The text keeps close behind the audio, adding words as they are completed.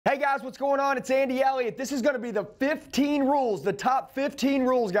guys, what's going on? It's Andy Elliott. This is going to be the 15 rules, the top 15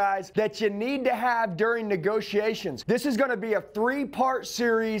 rules, guys, that you need to have during negotiations. This is going to be a 3-part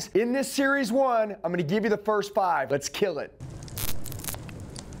series. In this series 1, I'm going to give you the first 5. Let's kill it.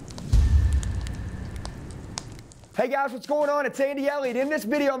 Hey guys, what's going on? It's Andy Elliott. In this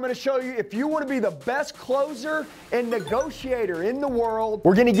video, I'm going to show you if you want to be the best closer and negotiator in the world,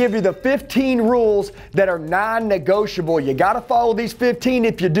 we're going to give you the 15 rules that are non-negotiable. You got to follow these 15.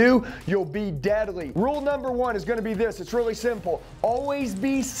 If you do, you'll be deadly. Rule number 1 is going to be this. It's really simple. Always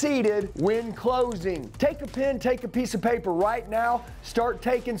be seated when closing. Take a pen, take a piece of paper right now, start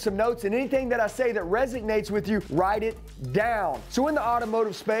taking some notes, and anything that I say that resonates with you, write it down. So in the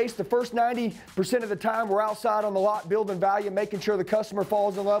automotive space, the first 90% of the time, we're outside on the lot building value, making sure the customer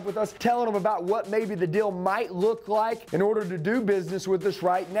falls in love with us, telling them about what maybe the deal might look like in order to do business with us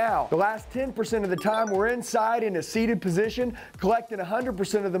right now. The last 10% of the time, we're inside in a seated position, collecting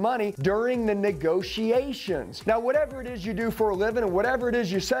 100% of the money during the negotiations. Now, whatever it is you do for a living and whatever it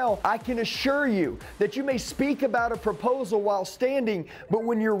is you sell, I can assure you that you may speak about a proposal while standing, but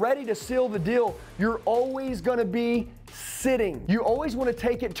when you're ready to seal the deal, you're always going to be sitting. You always want to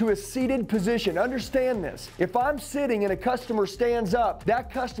take it to a seated position. Understand this. If I'm sitting and a customer stands up, that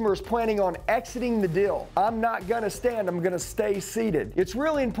customer is planning on exiting the deal. I'm not going to stand. I'm going to stay seated. It's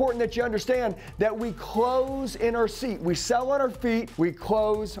really important that you understand that we close in our seat. We sell on our feet. We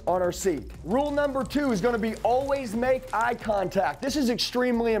close on our seat. Rule number 2 is going to be always make eye contact. This is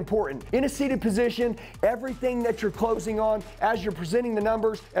extremely important. In a seated position, everything that you're closing on, as you're presenting the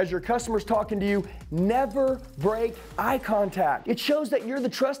numbers, as your customer's talking to you, never break eye contact. It shows that you're the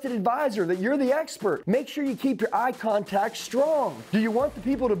trusted advisor, that you're the expert. Make sure you keep your eye contact strong. Do you want the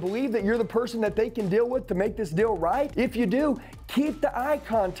people to believe that you're the person that they can deal with to make this deal right? If you do, keep the eye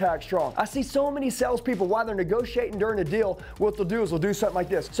contact strong. I see so many salespeople while they're negotiating during a deal, what they'll do is they'll do something like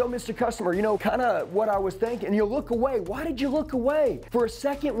this. So, Mr. Customer, you know, kind of what I was thinking, and you'll look away. Why did you look away? For a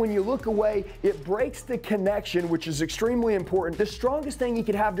second, when you look away, it breaks the connection, which is extremely important. The strongest thing you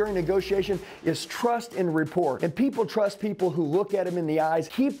can have during negotiation is trust and rapport. And people trust people who look at them in the eyes.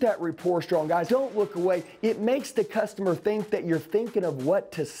 Keep that rapport strong, guys. Don't look away. It makes the customer think that you're thinking of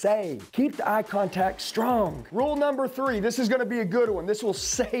what to say. Keep the eye contact strong. Rule number 3, this is going to be a good one. This will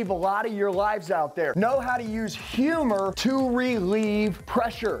save a lot of your lives out there. Know how to use humor to relieve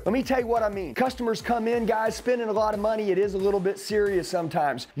pressure. Let me tell you what I mean. Customers come in, guys, spending a lot of money. It is a little bit serious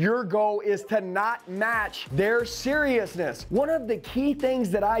sometimes. Your goal is to not match their seriousness. One of the key things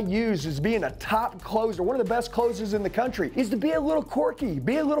that I use as being a top closer, one of the best closers in the country, is to be a little quirky,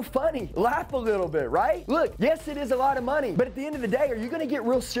 be a little funny, laugh a little bit, right? Look, yes, it is a lot of money, but at the end of the day, are you going to get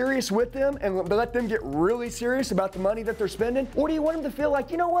real serious with them and let them get really serious about the money that they're spending? Or do you want them to feel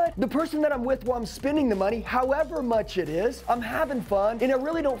like, you know what? The person that I'm with while I'm spending the money, however much it is, I'm having fun and I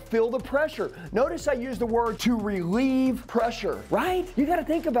really don't feel the pressure. Notice I use the word to relieve pressure, right? You got to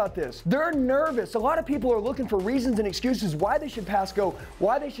think about this. They're nervous. A lot of people are looking for reasons and excuses why they should pass go,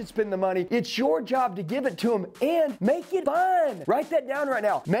 why they should spend the money. It's your job to give it to them and make it fun. Write that down right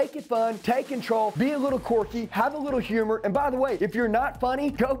now. Make it fun, take control, be a little quirky, have a little humor. And by the way, if you're not funny,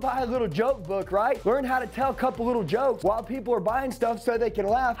 go buy a little joke book, right? Learn how to tell a couple little jokes while people are buying stuff so they can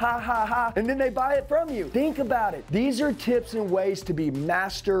laugh, ha, ha, ha, and then they buy it from you. Think about it. These are tips and ways to be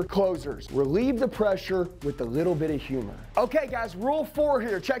master closers. Relieve the pressure with a little bit of humor. Okay, guys, rule 4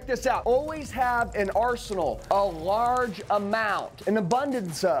 here. Check this out. Always have an arsenal, a large amount, an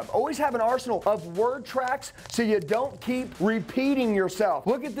abundance of. Always have an arsenal of word tracks so you don't keep repeating yourself.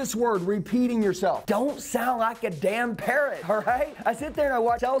 Look at this word, repeating yourself. Don't sound like a damn parrot, all right? I sit there and I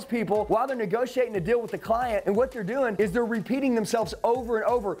watch salespeople while they're negotiating a deal with the client, and what they're doing is they're repeating themselves over and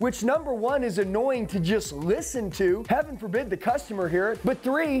over, which number 1 is annoying to just listen to. Heaven forbid the customer hear it. But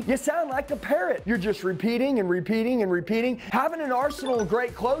 3, you sound like a parrot. You're just repeating and repeating and repeating. Having an arsenal of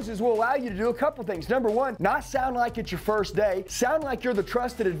great closes will allow you to do a couple things. Number 1, not sound like it's your first day, sound like you're the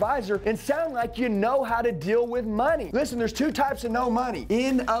trusted advisor, and sound like you know how to deal with money. Listen, there's 2 types of no money.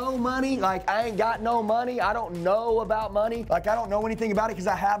 N-O money, like I ain't got no money, I don't know about money, like I don't know anything about it because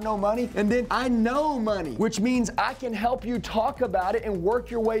I have no money. And then I know money, which means I can help you talk about it and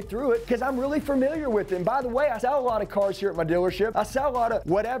work your way through it because I'm really familiar with it. And by the way, I sell a lot of cars here at my dealership. I sell a lot of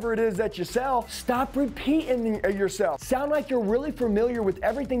whatever it is that you sell. Stop repeating yourself. Sound like you're really familiar with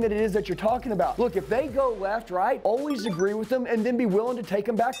everything that it is that you're talking about. Look, if they go left, right, always agree with them and then be willing to take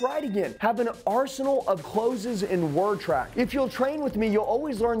them back right again. Have an arsenal of closes and word tracks. If you'll train with me, you'll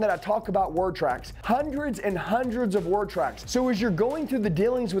always learn that I talk about word tracks. Hundreds and hundreds of word tracks. So as you're going through the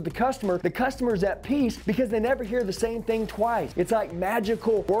dealings with the customer's at peace because they never hear the same thing thing twice. It's like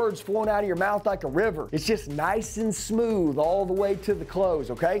magical words flowing out of your mouth like a river. It's just nice and smooth all the way to the close,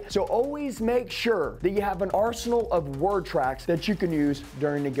 okay? So always make sure that you have an arsenal of word tracks that you can use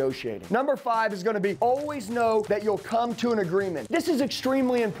during negotiating. Number 5 is gonna be always know that you'll come to an agreement. This is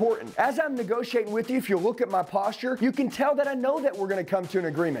extremely important. As I'm negotiating with you, if you look at my posture, you can tell that I know that we're gonna come to an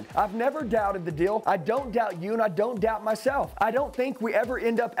agreement. I've never doubted the deal. I don't doubt you and I don't doubt myself. I don't think we ever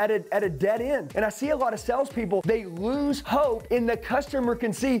end up at a dead end. And I see a lot of salespeople, they lose hope and the customer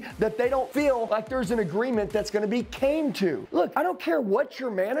can see that they don't feel like there's an agreement that's gonna be came to. Look, I don't care what your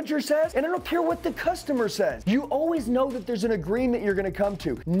manager says and I don't care what the customer says. You always know that there's an agreement you're gonna come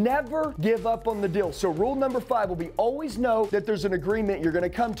to. Never give up on the deal. So rule number 5 will be always know that there's an agreement you're gonna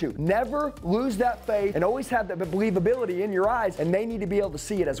come to. Never lose that faith and always have that believability in your eyes, and they need to be able to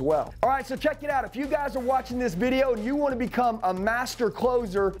see it as well. All right, so check it out. If you guys are watching this video and you want to become a master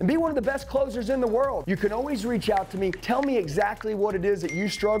closer and be one of the best closers in the world, you can always reach out to me. Tell me exactly what it is that you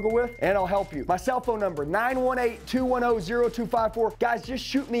struggle with and I'll help you. My cell phone number, 918-210-0254. Guys, just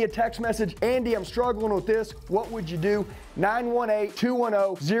shoot me a text message. Andy, I'm struggling with this. What would you do?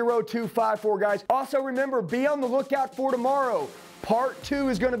 918-210-0254, guys. Also remember, be on the lookout for tomorrow. Part 2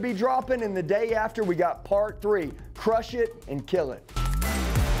 is going to be dropping, and the day after we got part 3. Crush it and kill it.